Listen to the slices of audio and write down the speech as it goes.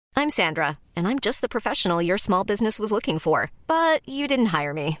I'm Sandra, and I'm just the professional your small business was looking for. But you didn't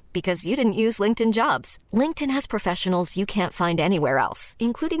hire me because you didn't use LinkedIn Jobs. LinkedIn has professionals you can't find anywhere else,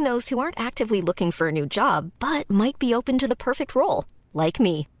 including those who aren't actively looking for a new job, but might be open to the perfect role, like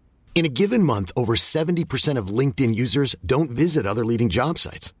me. In a given month, over 70% of LinkedIn users don't visit other leading job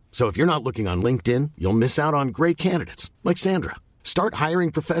sites. So if you're not looking on LinkedIn, you'll miss out on great candidates like Sandra. Start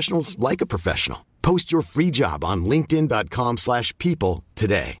hiring professionals like a professional. Post your free job on linkedin.com/people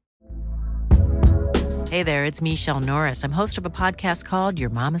today. Hey there, it's Michelle Norris. I'm host of a podcast called Your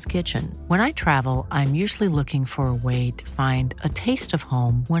Mama's Kitchen. When I travel, I'm usually looking for a way to find a taste of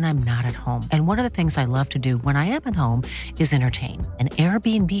home when I'm not at home. And one of the things I love to do when I am at home is entertain. And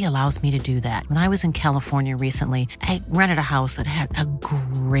Airbnb allows me to do that. When I was in California recently, I rented a house that had a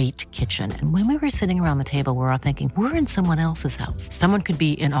great kitchen. And when we were sitting around the table, we're all thinking, we're in someone else's house. Someone could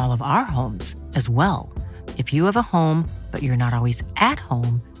be in all of our homes as well. If you have a home, but you're not always at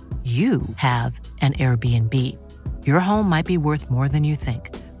home, you have an Airbnb. Your home might be worth more than you think.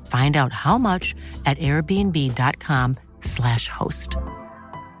 Find out how much at airbnb.com/host.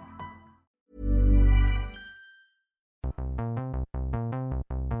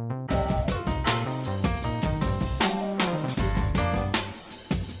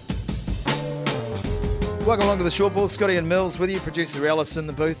 Welcome along to the Short Ball. Scotty and Mills with you. Producer Alice in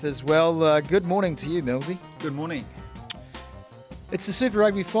the booth as well. Good morning to you, Millsy. Good morning. It's the Super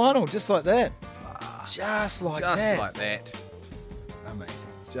Rugby final, just like that. Just like that. Just like that.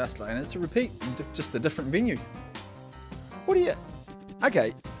 Amazing. Just like, and it's a repeat, just a different venue. What do you...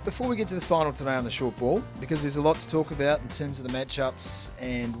 Okay, before we get to the final today on the Short Ball, because there's a lot to talk about in terms of the matchups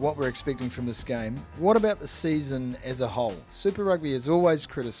and what we're expecting from this game, what about the season as a whole? Super Rugby is always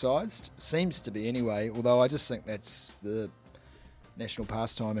criticised, seems to be anyway, although I just think that's the national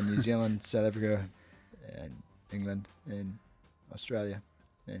pastime in New Zealand, South Africa, and England, and Australia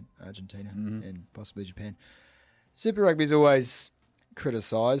and Argentina and possibly Japan. Super Rugby is always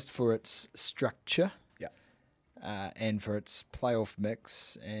criticised for its structure and for its playoff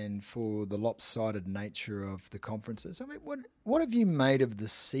mix and for the lopsided nature of the conferences. I mean, what have you made of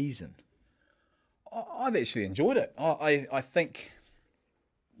this season? I've actually enjoyed it. I think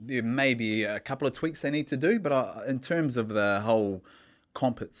there may be a couple of tweaks they need to do, but in terms of the whole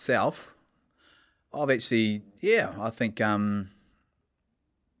comp itself, I've actually, I think...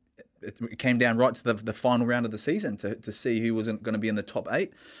 It came down right to the final round of the season to see who was going to be in the top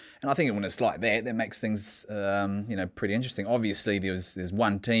 8. And I think when it's like that makes things pretty interesting. Obviously, there's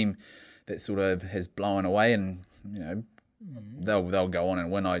one team that sort of has blown away, and they'll go on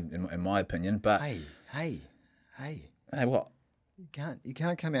and win, in my opinion. But Hey, what? You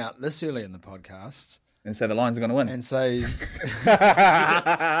can't come out this early in the podcast and say the Lions are going to win and say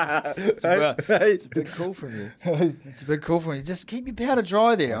it's a big call from you. It's a big call from you. Just keep your powder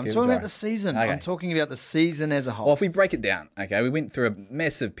dry there. I'm talking about the season. Okay. I'm talking about the season as a whole. Well, if we break it down, okay, we went through a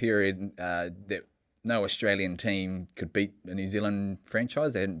massive period that no Australian team could beat a New Zealand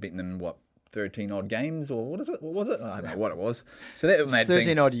franchise. They hadn't beaten them in 13 odd games, or what was it? I don't know what it was. So that made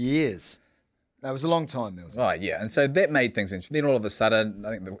 13 odd years. That was a long time, Mills. Oh yeah, and so that made things interesting. Then all of a sudden,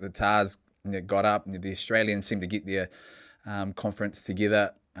 I think the Tars got up, and the Australians seemed to get their conference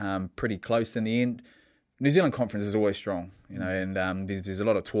together pretty close in the end. New Zealand conference is always strong, and there's a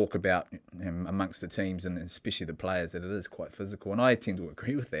lot of talk about amongst the teams and especially the players that it is quite physical, and I tend to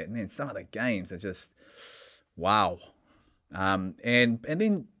agree with that. And then some of the games are just wow, and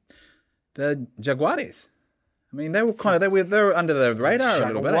then the Jaguares. I mean, they were under the radar a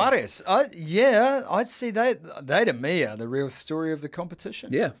little bit. Jaguares, I'd see they to me are the real story of the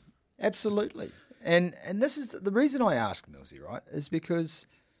competition. Yeah. Absolutely. And this is the reason I ask, Millsy, right, is because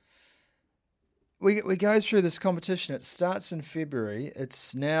we go through this competition. It starts in February.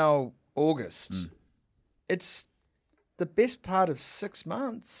 It's now August. It's the best part of 6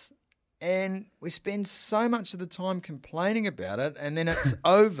 months, and we spend so much of the time complaining about it, and then it's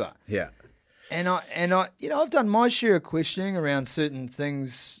over. Yeah. And I, I've done my share of questioning around certain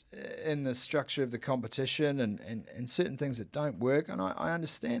things in the structure of the competition and certain things that don't work. And I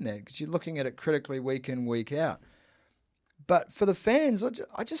understand that because you're looking at it critically week in, week out. But for the fans, I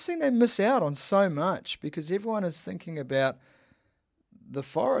just think they miss out on so much because everyone is thinking about the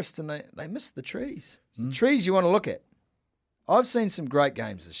forest and they miss the trees. It's the trees you want to look at. I've seen some great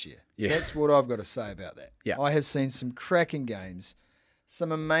games this year. Yeah. That's what I've got to say about that. Yeah. I have seen some cracking games,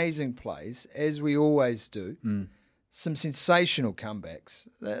 some amazing plays, as we always do, some sensational comebacks.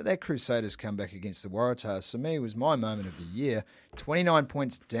 That Crusaders comeback against the Waratahs, for me, was my moment of the year. 29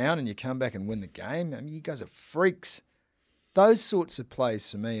 points down and you come back and win the game. I mean, you guys are freaks. Those sorts of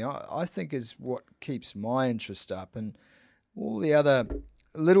plays, for me, I think is what keeps my interest up. And all the other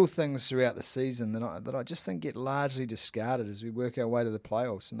little things throughout the season that I just think get largely discarded as we work our way to the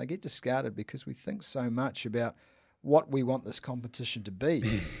playoffs, and they get discarded because we think so much about what we want this competition to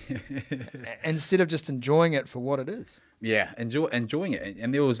be instead of just enjoying it for what it is. Yeah, enjoying it.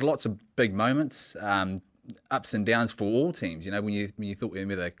 And there was lots of big moments, ups and downs for all teams. You know, when you thought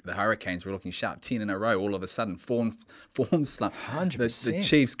the Hurricanes were looking sharp 10 in a row, all of a sudden form slump. 100%. The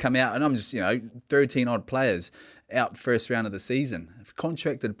Chiefs come out, and I'm just, 13 odd players out first round of the season,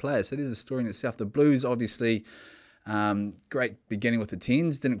 contracted players. So there's a story in itself. The Blues, obviously, great beginning with the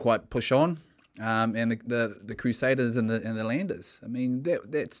 10s, didn't quite push on. And the Crusaders and the Landers. I mean,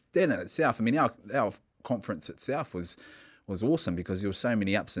 that's that in itself. I mean, our conference itself was awesome because there were so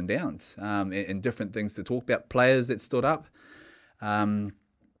many ups and downs and different things to talk about, players that stood up. And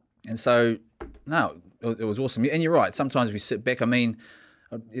so, no, it was awesome. And you're right, sometimes we sit back. I mean,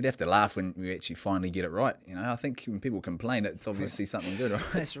 you'd have to laugh when we actually finally get it right. I think when people complain, it's obviously something good, right?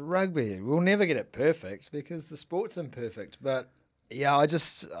 It's rugby. We'll never get it perfect because the sport's imperfect, but yeah, I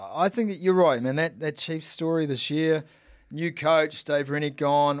think that you're right, man. That Chiefs story this year, new coach, Dave Rennie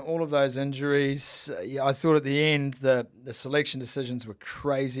gone, all of those injuries. I thought at the end the selection decisions were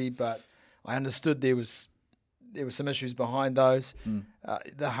crazy, but I understood there was some issues behind those.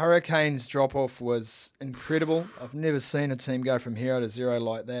 The Hurricanes drop-off was incredible. I've never seen a team go from hero to zero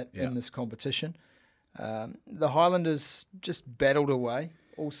like that in this competition. The Highlanders just battled away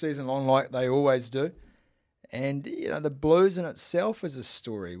all season long like they always do. And, the Blues in itself is a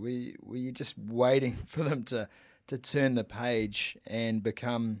story. We're just waiting for them to turn the page and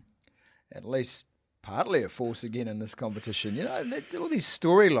become at least partly a force again in this competition. All these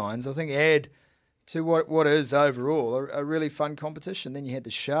storylines, I think, add to what is overall a really fun competition. Then you had the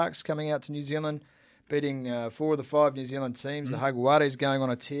Sharks coming out to New Zealand, beating 4 of the 5 New Zealand teams. The Jaguares going on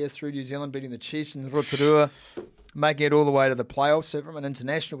a tear through New Zealand, beating the Chiefs and the Rotorua, making it all the way to the playoffs. So from an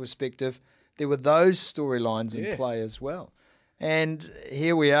international perspective, there were those storylines in play as well. And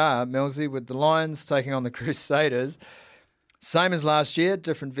here we are, Millsy, with the Lions taking on the Crusaders. Same as last year,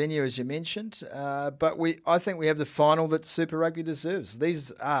 different venue as you mentioned. But I think we have the final that Super Rugby deserves.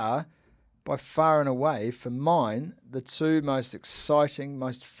 These are, by far and away, for mine, the two most exciting,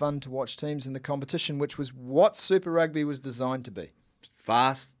 most fun to watch teams in the competition, which was what Super Rugby was designed to be.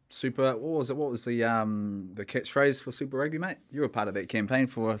 Fast, super. What was it? What was the catchphrase for Super Rugby, mate? You were part of that campaign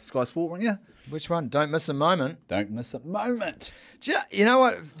for Sky Sport, weren't you? Which one? Don't miss a moment. Don't miss a moment. Do you know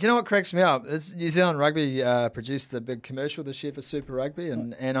what cracks me up? New Zealand Rugby produced the big commercial this year for Super Rugby,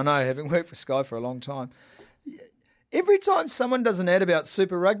 and I know, having worked for Sky for a long time, every time someone does an ad about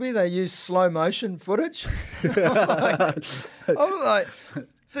Super Rugby, they use slow motion footage. I'm like,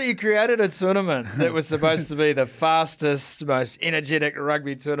 so you created a tournament that was supposed to be the fastest, most energetic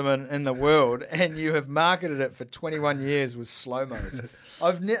rugby tournament in the world, and you have marketed it for 21 years with slow-mos.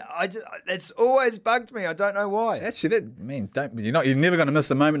 That's always bugged me. I don't know why. Actually, you're never going to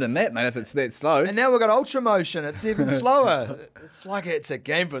miss a moment in that, mate, if it's that slow. And now we've got ultra motion. It's even slower. It's like it's a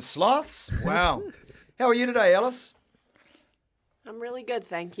game for sloths. Wow. How are you today, Alice? I'm really good,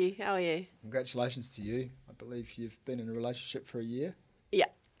 thank you. How are you? Congratulations to you. I believe you've been in a relationship for a year. Yeah.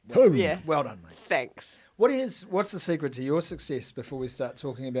 Yeah. Well done, mate. Thanks. What's the secret to your success before we start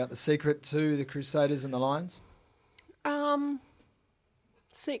talking about the secret to the Crusaders and the Lions?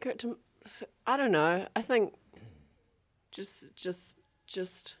 Secret to, I don't know. I think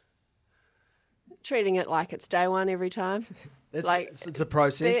just treating it like it's day one every time. It's a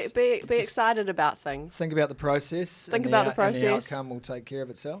process. Be excited about things. Think about the process. Think about the process. And the outcome will take care of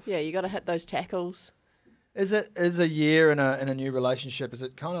itself. Yeah, you got to hit those tackles. Is a year in a new relationship? Is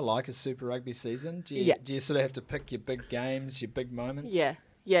it kind of like a Super Rugby season? Do you sort of have to pick your big games, your big moments?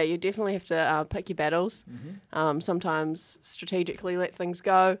 Yeah, you definitely have to pick your battles. Mm-hmm. Sometimes strategically let things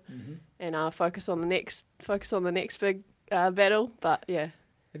go, and focus on the next big battle. But yeah.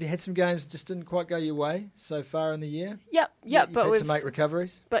 Have you had some games that just didn't quite go your way so far in the year? Yep. You've had to make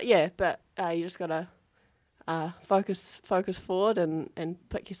recoveries. But you just got to focus forward and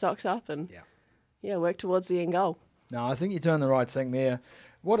pick your socks up and. Yeah, work towards the end goal. No, I think you're doing the right thing there.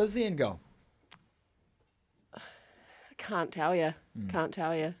 What is the end goal? I can't tell you. Can't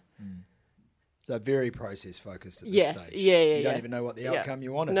tell you. So very process focused at this stage. Yeah. You don't even know what the outcome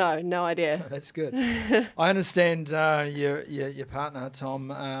you want is. No idea. That's good. I understand your partner,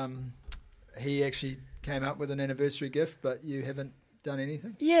 Tom, he actually came up with an anniversary gift, but you haven't done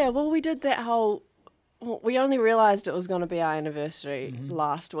anything? Yeah, well, we did that whole... We only realised it was going to be our anniversary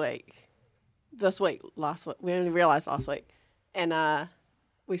last week. Last week. We only realised last week. And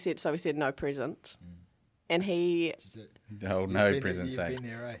we said no presents. and he The old no presents, You've eh? been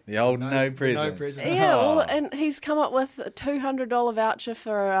there, eh? The old no No presents. presents. yeah, Oh. and he's come up with a $200 voucher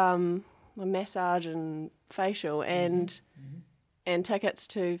for a massage and facial and tickets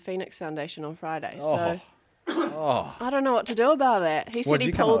to Phoenix Foundation on Friday. So Oh, I don't know what to do about that. He said What'd he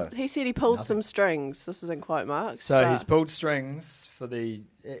you come up pulled. with? He said he pulled some strings. This is in quote marks. So but- he's pulled strings for the.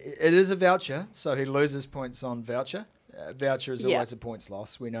 It is a voucher, so he loses points on voucher. Voucher is Yeah. always a points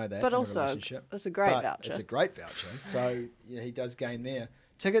loss. We know that. But in also, a relationship. it's a great But voucher. It's a great voucher. So yeah, he does gain there.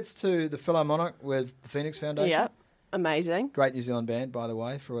 Tickets to the Philharmonic with the Phoenix Foundation. Yeah, amazing. Great New Zealand band, by the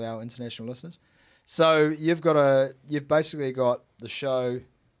way, for all our international listeners. So you've basically got the show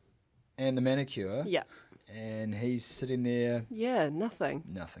and the manicure. Yeah, And he's sitting there, yeah, nothing.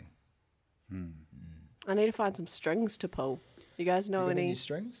 nothing. I need to find some strings to pull. You guys know You got any? any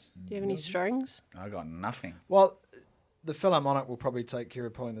strings? Do you have any strings? I got nothing. Well, the Philharmonic will probably take care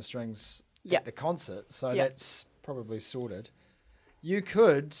of pulling the strings Yep. at the concert, so Yep. that's probably sorted. You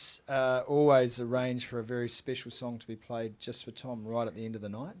could always arrange for a very special song to be played just for Tom right at the end of the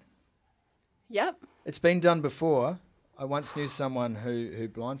night. Yep. It's been done before. I once knew someone who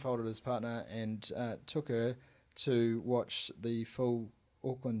blindfolded his partner and took her to watch the full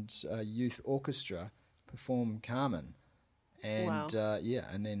Auckland Youth Orchestra perform Carmen. And Wow.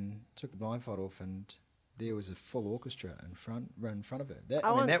 and then took the blindfold off, and there was a full orchestra in front of her. That I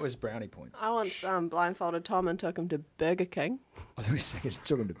that once- was brownie points. I once blindfolded Tom and took him to Burger King. I thought you said it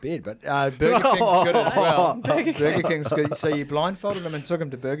took him to bed, but Burger King's good as well. Burger King's good. So you blindfolded him and took him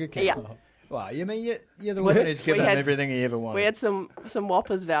to Burger King. Yeah. Well, you mean you're the woman who's given him had- everything he ever wanted. We had some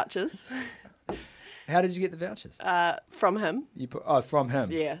Whoppers vouchers How did you get the vouchers? from him. You put from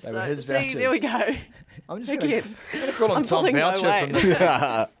him. Yeah. They So were his see, vouchers. there we go. I'm just Again. going to call him I'm Tom pulling my Voucher weight. from this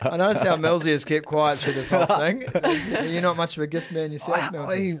point. I noticed how Millsy has kept quiet through this whole thing. You're not much of a gift man yourself,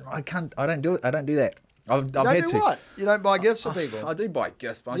 Millsy. I can't. I don't do it. I don't do that. I've You don't had do to. what? You don't buy gifts for people. I do buy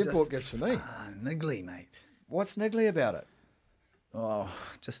gifts, but You've I bought just gifts for me. niggly, mate. What's niggly about it? Oh,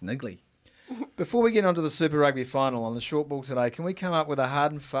 just niggly. Before we get onto the Super Rugby final on the short ball today, can we come up with a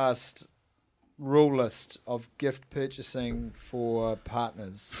hard and fast rule list of gift purchasing for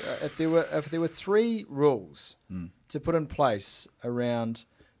partners? If there were 3 rules to put in place around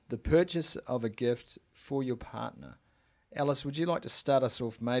the purchase of a gift for your partner, Alice, would you like to start us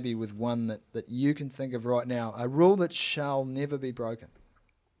off maybe with one that you can think of right now, a rule that shall never be broken?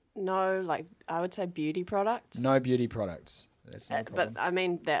 No, like I would say beauty products. No beauty products. That's not a problem. But I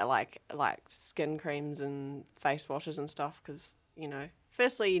mean that like skin creams and face washes and stuff because, you know,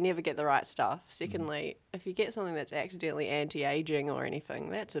 firstly, you never get the right stuff. Secondly, if you get something that's accidentally anti-aging or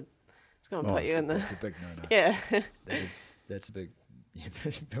anything, it's going to put you in the... That's a big no-no. Yeah. That's a big...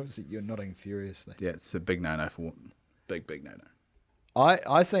 Obviously, you're nodding furiously. Yeah, it's a big no-no for big no-no.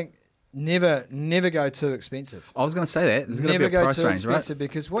 I think never go too expensive. I was going to say that. There's going to Never be a go price too range, right? expensive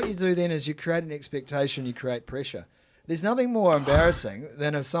because what you do then is you create an expectation, you create pressure. There's nothing more embarrassing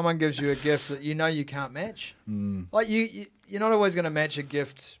than if someone gives you a gift that you know you can't match. Like you're not always going to match a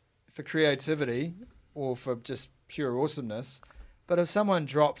gift for creativity or for just pure awesomeness, but if someone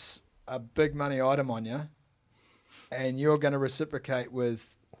drops a big money item on you and you're going to reciprocate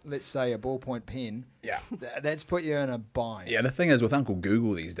with, let's say, a ballpoint pen, Yeah. that's put you in a bind. Yeah, the thing is with Uncle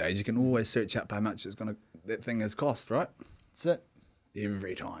Google these days, you can always search up how much that thing has cost, right? That's it.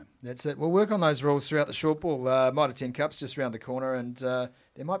 Every time. That's it. We'll work on those rules throughout the short ball. Mitre 10 Cup's just around the corner, and there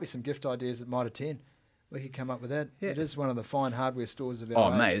might be some gift ideas at Mitre 10. We could come up with that. Yeah. It is one of the fine hardware stores of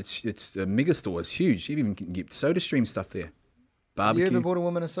our Oh, age. mate, it's the mega store is huge. You even can get Soda Stream stuff there. You Barbecue. ever bought a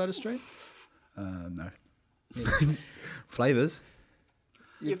woman a Soda Stream? No. Flavours.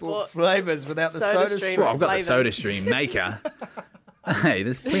 You You bought bought flavours without the Soda Soda Stream. Stream. Well, I've got the Flavours. Soda Stream maker. Hey,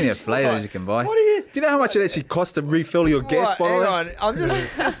 there's plenty of flavours you can buy. What are you- Do you know how much it actually costs to refill your gas What? bottle? Hang on. I'm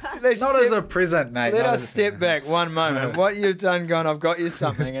just let's Not step- as a present, mate. let not us as a- step back one moment. What you've done, gone, I've got you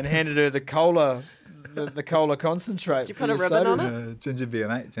something, and handed her the cola, the cola concentrate. Did you for put a your ribbon soda. on it? Ginger beer,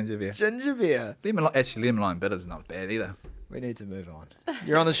 mate. Ginger beer. Ginger beer. Lemon lime bitter's not bad either. We need to move on.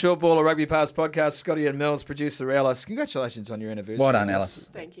 You're on the Short Ball of Rugby Pass podcast. Scotty and Mills, producer Alice. Congratulations on your anniversary. Well done, Alice.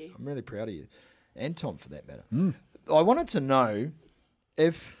 Thank you. I'm really proud of you. And Tom, for that matter. I wanted to know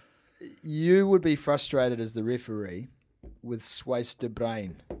if you would be frustrated as the referee with Swace de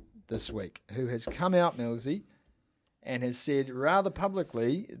Bruin this week, who has come out, Millsy, and has said rather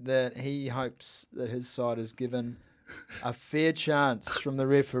publicly that he hopes that his side is given a fair chance from the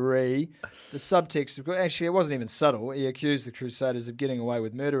referee. The subtext, actually, it wasn't even subtle. He accused the Crusaders of getting away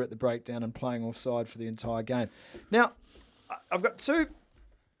with murder at the breakdown and playing offside for the entire game. Now, I've got two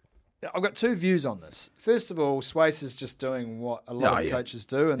views on this. First of all, Swace is just doing what a lot of yeah. coaches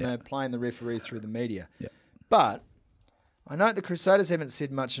do, and they're playing the referee through the media. Yeah. But I note the Crusaders haven't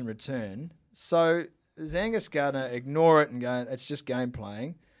said much in return. So does Angus Gardner ignore it and go, it's just game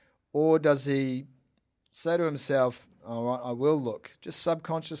playing? Or does he say to himself, all right, I will look, just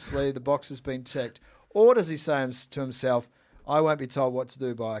subconsciously, the box has been ticked? Or does he say to himself, I won't be told what to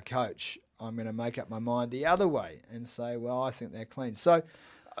do by a coach. I'm going to make up my mind the other way and say, well, I think they're clean. So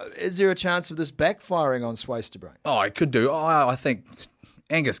is there a chance of this backfiring on Swaysterbrain? Oh, it could do. I think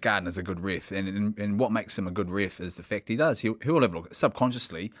Angus Gardner's a good ref, and what makes him a good ref is the fact he does. He'll have a look.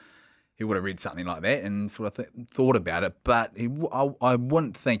 Subconsciously, he would have read something like that and sort of thought about it, but I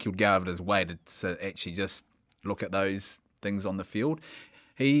wouldn't think he would go out of his way to actually just look at those things on the field.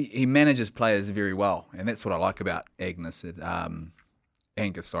 He manages players very well, and that's what I like about Angus. That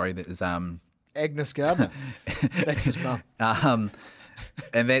is Agnes Gardner. That's his mum.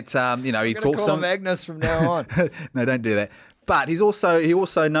 And that he talks call him Agnes from now on. No, don't do that. But he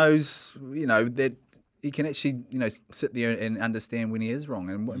also knows that he can actually sit there and understand when he is wrong.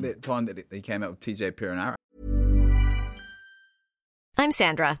 And that time that he came out with TJ Perenara. I'm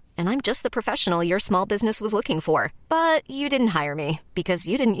Sandra, and I'm just the professional your small business was looking for. But you didn't hire me because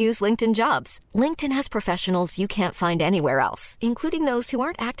you didn't use LinkedIn Jobs. LinkedIn has professionals you can't find anywhere else, including those who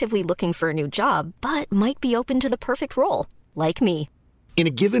aren't actively looking for a new job, but might be open to the perfect role, like me. In a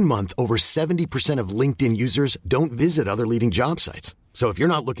given month, over 70% of LinkedIn users don't visit other leading job sites. So if you're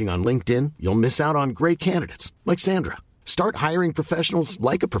not looking on LinkedIn, you'll miss out on great candidates like Sandra. Start hiring professionals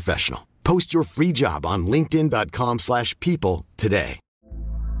like a professional. Post your free job on linkedin.com/people today.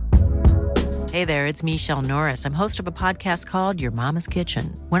 Hey there, it's Michelle Norris. I'm host of a podcast called Your Mama's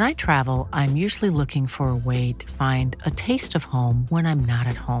Kitchen. When I travel, I'm usually looking for a way to find a taste of home when I'm not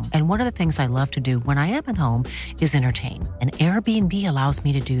at home. And one of the things I love to do when I am at home is entertain. And Airbnb allows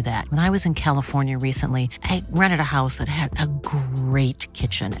me to do that. When I was in California recently, I rented a house that had a great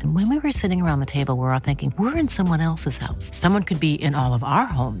kitchen. And when we were sitting around the table, we were all thinking, we're in someone else's house. Someone could be in all of our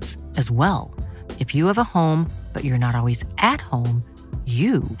homes as well. If you have a home, but you're not always at home,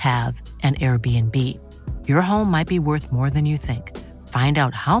 you have an Airbnb. Your home might be worth more than you think. Find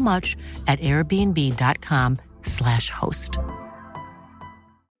out how much at airbnb.com/host.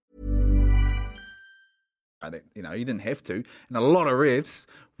 He didn't have to, and a lot of refs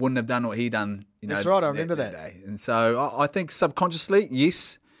wouldn't have done what he done. That's right, I remember that. Day. And so I think subconsciously,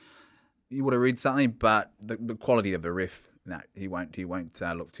 yes, you would have read something, but the quality of the ref, no, he won't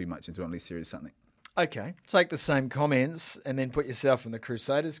look too much into it unless there is something. Okay, take the same comments and then put yourself in the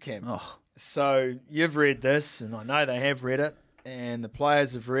Crusaders camp. Oh. So you've read this, and I know they have read it, and the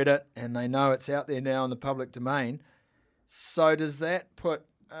players have read it, and they know it's out there now in the public domain. So does that put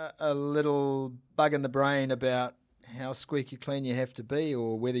a little bug in the brain about how squeaky clean you have to be,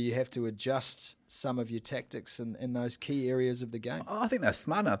 or whether you have to adjust some of your tactics in those key areas of the game? I think they're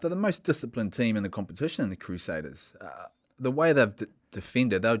smart enough. They're the most disciplined team in the competition, the Crusaders. The way they've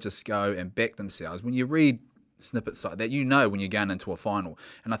defended, they'll just go and back themselves. When you read snippets like that, when you're going into a final.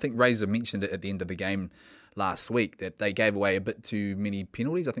 And I think Razor mentioned it at the end of the game last week, that they gave away a bit too many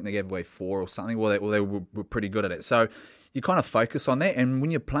penalties. I think they gave away 4 or something. Well, they were pretty good at it. So you kind of focus on that. And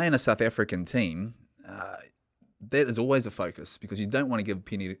when you're playing a South African team, that is always a focus, because you don't want to give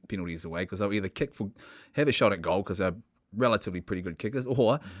penalties away, because they'll either have a shot at goal because they're relatively pretty good kickers,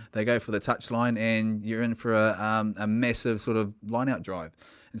 or they go for the touchline and you're in for a massive sort of line-out drive.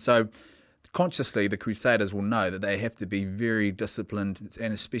 And so consciously the Crusaders will know that they have to be very disciplined,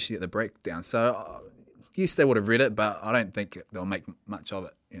 and especially at the breakdown. So yes, they would have read it, but I don't think they'll make much of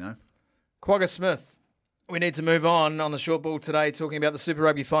it, Quagga Smith, we need to move on the short ball today, talking about the Super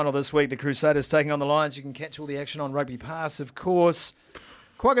Rugby final this week. The Crusaders taking on the Lions. You can catch all the action on Rugby Pass, of course.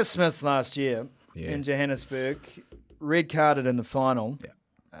 Quagga Smith last year in Johannesburg, red carded in the final. Yeah.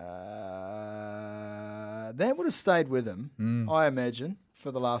 That would have stayed with him, I imagine,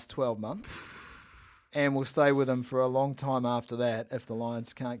 for the last 12 months, and will stay with him for a long time after that if the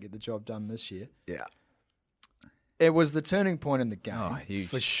Lions can't get the job done this year. Yeah. It was the turning point in the game, huge.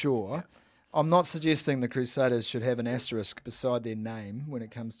 For sure. Yeah. I'm not suggesting the Crusaders should have an asterisk beside their name when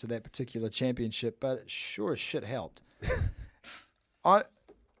it comes to that particular championship, but it sure as shit helped.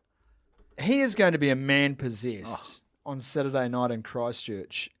 He is going to be a man possessed on Saturday night in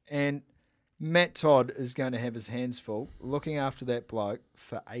Christchurch, and Matt Todd is going to have his hands full looking after that bloke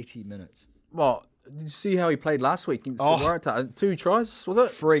for 80 minutes. Well, did you see how he played last week against the Waratahs? 2 tries, was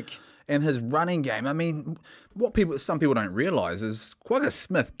it? Freak. And his running game. I mean, some people don't realise is Quagga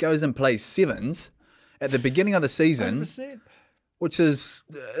Smith goes and plays 7s at the beginning of the season, 100%. Which is,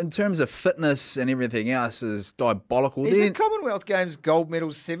 in terms of fitness and everything else, is diabolical. He's a Commonwealth Games gold medal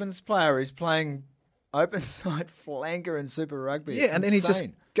 7s player. He's playing open side flanker in Super Rugby. Yeah, It's and then he just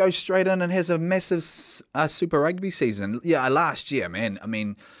insane. goes straight in and has a massive Super Rugby season. Yeah, last year, man. I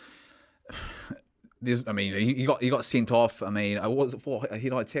mean, he got sent off. I mean, was it for a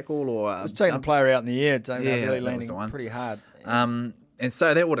head-high tackle or? He was taking the player out in the air, Yeah, really that was landing the one. pretty hard. And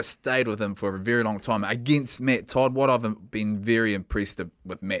so that would have stayed with him for a very long time against Matt Todd. What I've been very impressed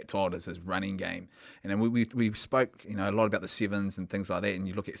with Matt Todd is his running game. And then we spoke, a lot about the sevens and things like that. And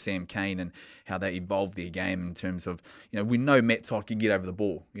you look at Sam Cane and how they evolved their game in terms of, we know Matt Todd can get over the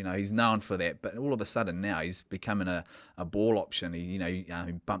ball. He's known for that. But all of a sudden now he's becoming a ball option. He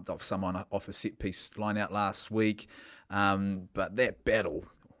bumped off someone off a set piece line out last week. But that battle,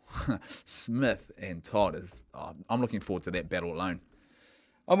 Smith and Todd I'm looking forward to that battle alone.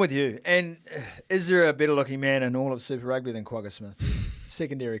 I'm with you. And is there a better looking man in all of Super Rugby than Quagga Smith?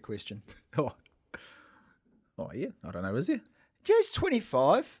 Secondary question. Oh, yeah. I don't know, is there? He's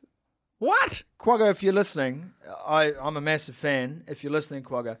 25. What? Quagga, if you're listening, I'm a massive fan. If you're listening,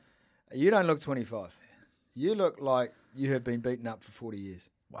 Quagga, you don't look 25. You look like you have been beaten up for 40 years.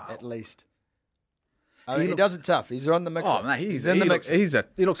 Wow. At least. He does it tough. He's on the mix. Oh, man, he's in the mix. He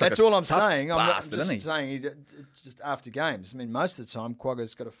looks like That's a all I'm tough saying. I'm not bastard, just isn't he? saying just after games. I mean, most of the time,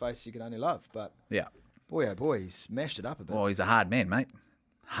 Quagga's got a face you can only love. But Yeah. boy, oh boy, he's smashed it up a bit. Oh, he's a hard man, mate.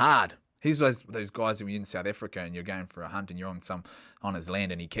 Hard. He's those guys when you're in South Africa and you're going for a hunt and you're on his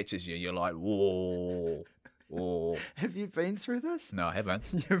land and he catches you. You're like, whoa. Have you been through this? No, I haven't.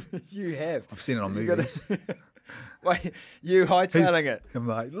 You have. I've seen it on You movies. Wait, you hightailing it I'm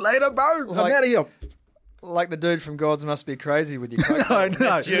like, later, bro. I'm Like- out of here. like the dude from Gods Must Be Crazy with your coat. No,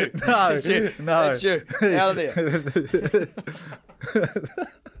 That's you. no, That's you. no. That's you. Out of there.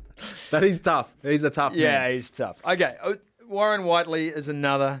 But he's tough. He's a tough Yeah, man. he's tough. Okay, Warren Whiteley is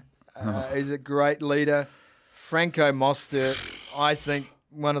another. He's a great leader. Franco Mostert, I think,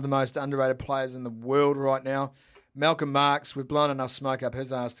 one of the most underrated players in the world right now. Malcolm Marks, we've blown enough smoke up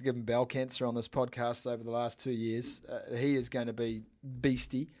his ass to give him bowel cancer on this podcast over the last 2 years. He is going to be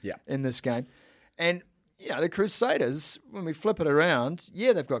beastie in this game. And, the Crusaders, when we flip it around,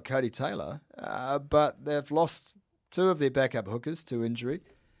 they've got Cody Taylor, but they've lost two of their backup hookers to injury.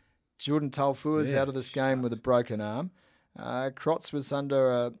 Jordan Talfua's out of this game with a broken arm. Krotz was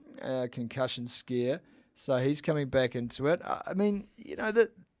under a concussion scare, so he's coming back into it. I mean,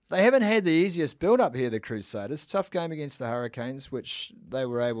 they haven't had the easiest build-up here, the Crusaders. Tough game against the Hurricanes, which they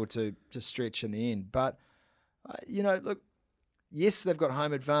were able to stretch in the end. But, look, yes, they've got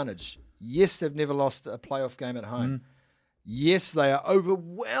home advantage. Yes, they've never lost a playoff game at home. Yes, they are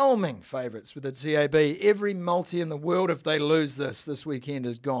overwhelming favourites with the TAB. Every multi in the world, if they lose this weekend,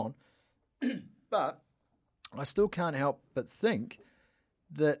 is gone. But I still can't help but think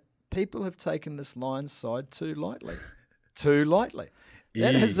that people have taken this Lions side too lightly. Too lightly.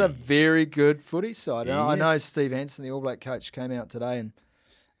 That is a very good footy side. And I know Steve Hansen, the All Black coach, came out today and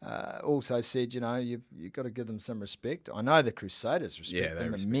also said, you've got to give them some respect. I know the Crusaders respect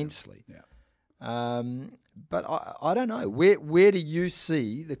them immensely. But I don't know. Where do you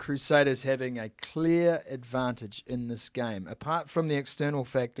see the Crusaders having a clear advantage in this game, apart from the external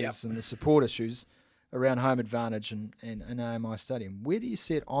factors and the support issues around home advantage and AMI Stadium? Where do you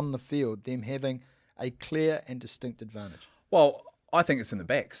see it on the field, them having a clear and distinct advantage? Well, I think it's in the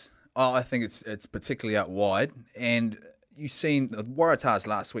backs. I think it's particularly out wide. And you've seen the Waratahs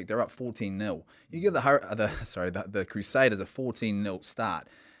last week, they're up 14-0. You give the Crusaders a 14-0 start.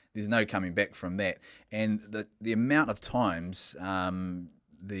 There's no coming back from that. And the amount of times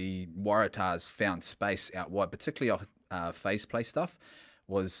the Waratahs found space out wide, particularly off face play stuff,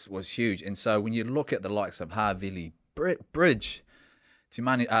 was huge. And so when you look at the likes of Havili, Bridge,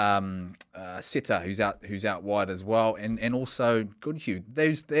 Timani, Seta, who's out wide as well, and also Goodhue,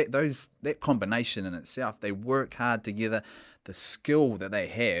 that combination in itself, they work hard together. The skill that they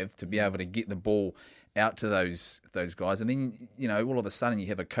have to be able to get the ball out to those guys, and then all of a sudden you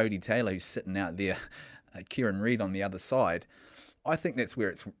have a Cody Taylor who's sitting out there, Kieran Reid on the other side. I think that's where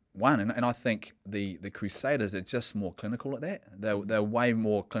it's won, and I think the Crusaders are just more clinical at that. They're way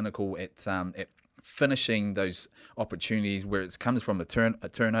more clinical at finishing those opportunities where it comes from a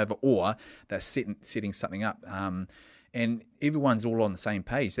turnover, or they're setting something up. And everyone's all on the same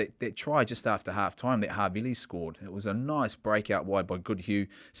page. That try just after half time that Havili scored, it was a nice breakout wide by Goodhue,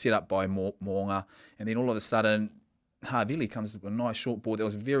 set up by Moonga, and then all of a sudden Havili comes with a nice short ball that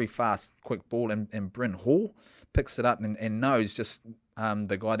was very fast, quick ball, and Bryn Hall picks it up and knows just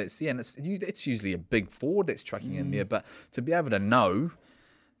the guy that's there. And it's usually a big forward that's trucking in there, but to be able to know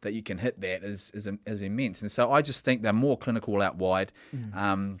that you can hit that is immense. And so I just think they're more clinical out wide,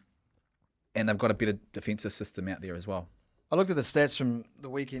 and they've got a better defensive system out there as well. I looked at the stats from the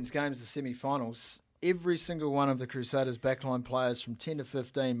weekend's games, the semi-finals. every single one of the Crusaders backline players from 10 to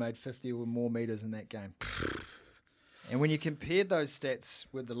 15 made 50 or more metres in that game. And when you compared those stats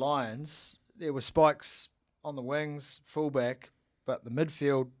with the Lions, there were spikes on the wings, fullback, but the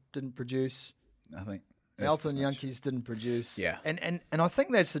midfield didn't produce. I think Elton Yankees didn't produce. Yeah. And I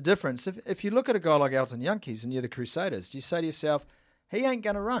think that's the difference. If you look at a guy like Elton Yankees and you're the Crusaders, you say to yourself, he ain't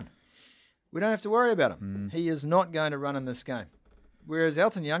going to run. We don't have to worry about him. He is not going to run in this game. Whereas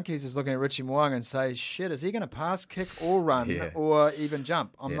Elton Yankees is looking at Richie Mo'unga and say, shit, is he going to pass, kick or run or even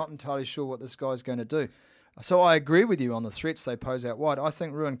jump? I'm not entirely sure what this guy's going to do. So I agree with you on the threats they pose out wide. I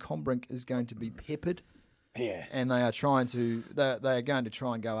think Ruan Combrink is going to be peppered. Yeah. And they are going to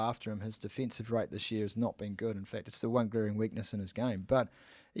try and go after him. His defensive rate this year has not been good. In fact, it's the one glaring weakness in his game. But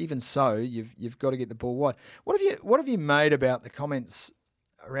even so, you've got to get the ball wide. What have you made about the comments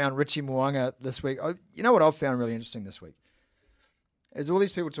around Richie Mo'unga this week? You know what I've found really interesting this week? There's all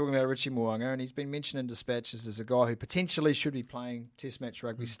these people talking about Richie Mo'unga, and he's been mentioned in dispatches as a guy who potentially should be playing Test match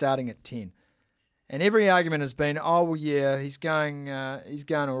rugby starting at 10. And every argument has been, oh well, yeah, he's going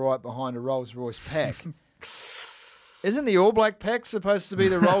all right behind a Rolls-Royce pack. Isn't the All Black pack supposed to be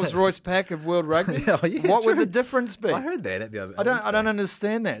the Rolls-Royce pack of world rugby? Oh, yeah, what would the difference be? I heard that at the other. I don't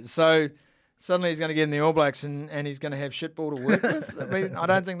understand that. So suddenly he's going to get in the All Blacks and he's going to have shitball to work with. I mean, I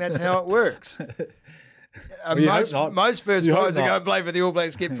don't think that's how it works. Most first players who go and play for the All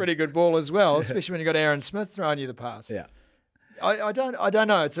Blacks get pretty good ball as well, especially when you've got Aaron Smith throwing you the pass. Yeah. I don't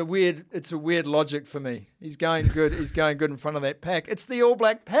know. It's a weird logic for me. He's going good in front of that pack. It's the All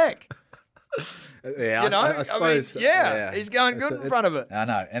Black pack. Yeah, I suppose. He's going good in front of it. I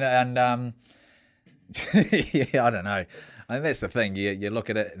know, and yeah, I don't know. I think that's the thing. You look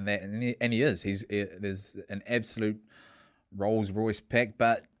at it, and he is. There's an absolute Rolls Royce pack,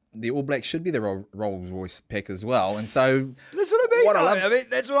 but the All Blacks should be the Rolls Royce pack as well. And so that's what I mean.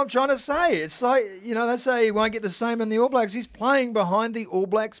 That's what I'm trying to say. It's like, they say he won't get the same in the All Blacks. He's playing behind the All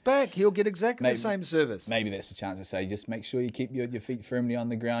Blacks pack. He'll get exactly the same service. Maybe that's a chance to say, just make sure you keep your feet firmly on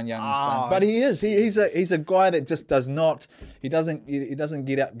the ground, young son. But he is. He's a guy that just does not. He doesn't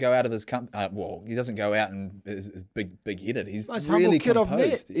go out of his he doesn't go out and is big headed. He's most really humble kid I've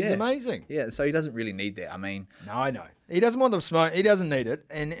composed. met. He's amazing. Yeah, so he doesn't really need that. I mean, no, I know. He doesn't want the smoke. He doesn't need it,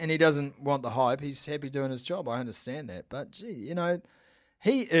 and he doesn't want the hype. He's happy doing his job. I understand that. But, gee,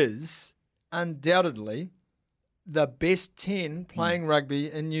 he is undoubtedly the best 10 playing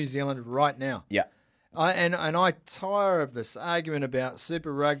rugby in New Zealand right now. Yeah. I tire of this argument about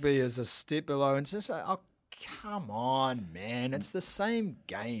Super Rugby is a step below. And just say, oh, come on, man. It's the same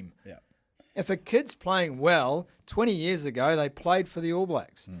game. Yeah. If a kid's playing well, 20 years ago, they played for the All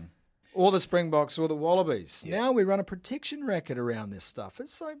Blacks. Or the Springboks or the Wallabies. Yeah. Now we run a protection racket around this stuff.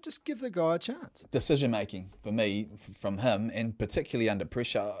 It's like, just give the guy a chance. Decision-making, for me, from him, and particularly under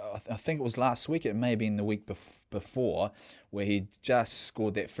pressure. I think it was last week, it may have been the week before, where he just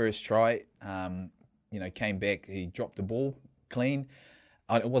scored that first try, came back, he dropped the ball clean.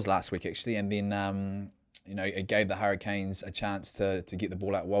 It was last week, actually, and then, it gave the Hurricanes a chance to get the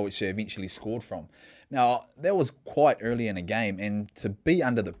ball out well, which they eventually scored from. Now, that was quite early in a game, and to be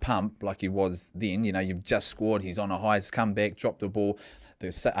under the pump like he was then, you've just scored, he's on a high, he's come back, dropped the ball,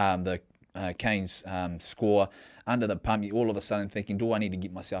 the Canes score, under the pump, you're all of a sudden thinking, do I need to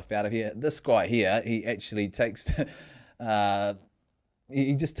get myself out of here? This guy here, he actually takes...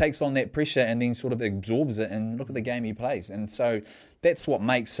 he just takes on that pressure and then sort of absorbs it, and look at the game he plays. And so that's what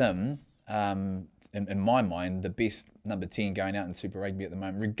makes him... in my mind, the best number 10 going out in Super Rugby at the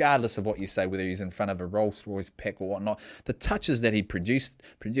moment, regardless of what you say, whether he's in front of a Rolls-Royce pack or whatnot. The touches that he produced,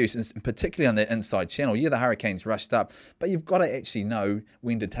 particularly on the inside channel, the Hurricanes rushed up, but you've got to actually know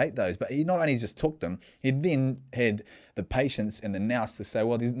when to take those. But he not only just took them, he then had the patience and the nous to say,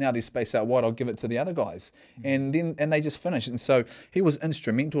 well, there's space out wide, I'll give it to the other guys. And they just finished. And so he was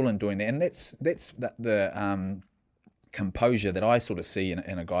instrumental in doing that. And that's the composure that I sort of see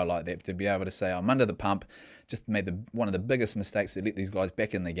in a guy like that, to be able to say, I'm under the pump, just made one of the biggest mistakes that let these guys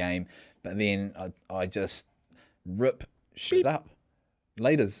back in the game, but then I just rip shit up.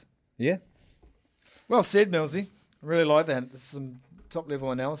 Laters. Yeah? Well said, Millsy. I really like that. This is some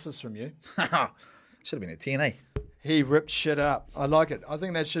top-level analysis from you. Should have been a TNA. He ripped shit up. I like it. I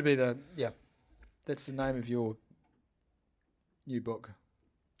think that should be that's the name of your new book.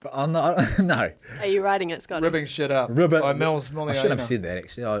 But I'm not, no. Are you writing it, Scotty? Ripping shit up. By Mel's Molly. I shouldn't have said that,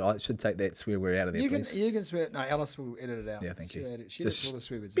 actually. I should take that swear word out of there, please. You can swear. No, Alice will edit it out. Yeah, thank you. She edits all the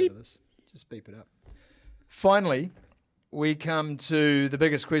swear words out of this. Just beep it up. Finally, we come to the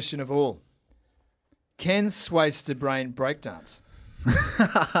biggest question of all. Can Swayster brain breakdance?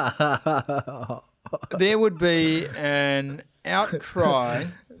 There would be an outcry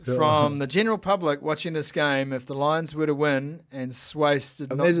from the general public watching this game if the Lions were to win and Swayze did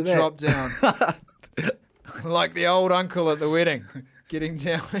not Imagine that. drop down. Like the old uncle at the wedding, getting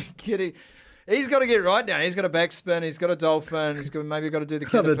down and getting... He's got to get right down. He's got a backspin. He's got a dolphin. He's maybe got to do the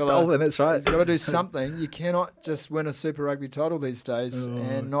caterpillar. Dolphin, that's right. He's got to do something. You cannot just win a Super Rugby title these days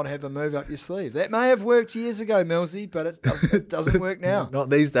and not have a move up your sleeve. That may have worked years ago, Millsy, but it doesn't work now. Not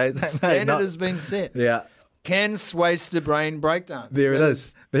these days. The standard has been set. Yeah. Can Swayze brain breakdance? There it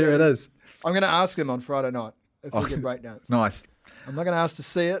is. There it is. I'm going to ask him on Friday night if he can breakdance. Nice. I'm not going to ask to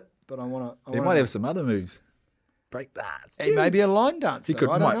see it, but I want to. He might have some other moves. Break dance. He may be a line dancer. He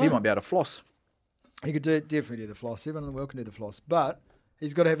might be able to floss. He could definitely do the floss. Everyone in the world can do the floss, but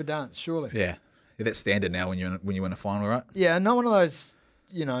he's got to have a dance, surely. Yeah. That's standard now when you win a final, right? Yeah, not one of those,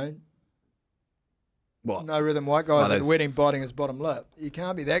 What? no rhythm white guys at the wedding biting his bottom lip. You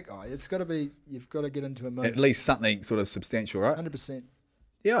can't be that guy. It's got to be. You've got to get into a move. At least something sort of substantial, right? 100%.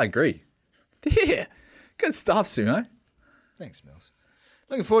 Yeah, I agree. Yeah. Good stuff, Sumo. Thanks, Mills.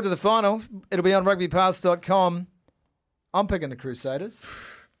 Looking forward to the final. It'll be on rugbypass.com. I'm picking the Crusaders.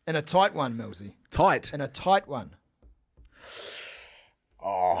 In a tight one, Millsy. Tight? In a tight one.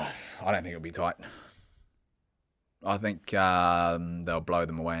 Oh, I don't think it'll be tight. I think they'll blow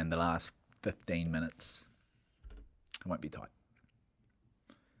them away in the last 15 minutes. It won't be tight.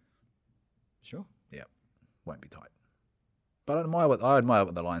 Sure. Yeah, won't be tight. But I admire what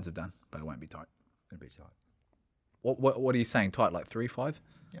the Lions have done, but it won't be tight. It'll be tight. What are you saying? Tight, like 3-5?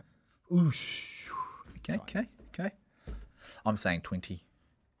 Yeah. Oosh. Okay. I'm saying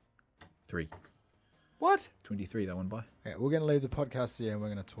 23. What? 23 they won by. Okay, we're going to leave the podcast here and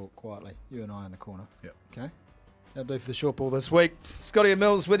we're going to talk quietly. You and I in the corner. Yep. Okay? That'll do for the short ball this week. Scotty and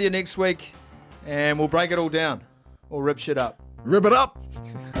Mills with you next week. And we'll break it all down. Or rip shit up. Rip it up!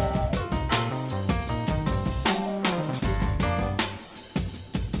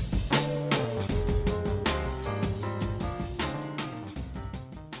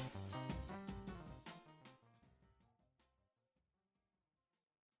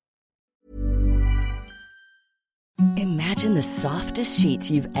 Imagine the softest sheets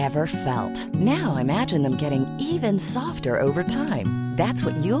you've ever felt. Now imagine them getting even softer over time. That's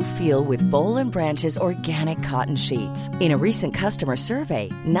what you'll feel with Boll & Branch's organic cotton sheets. In a recent customer survey,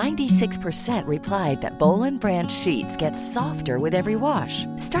 96% replied that Boll & Branch sheets get softer with every wash.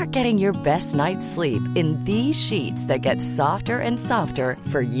 Start getting your best night's sleep in these sheets that get softer and softer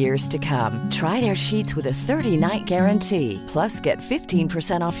for years to come. Try their sheets with a 30-night guarantee. Plus, get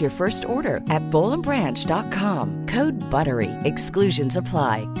 15% off your first order at bollandbranch.com. Code BUTTERY. Exclusions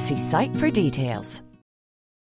apply. See site for details.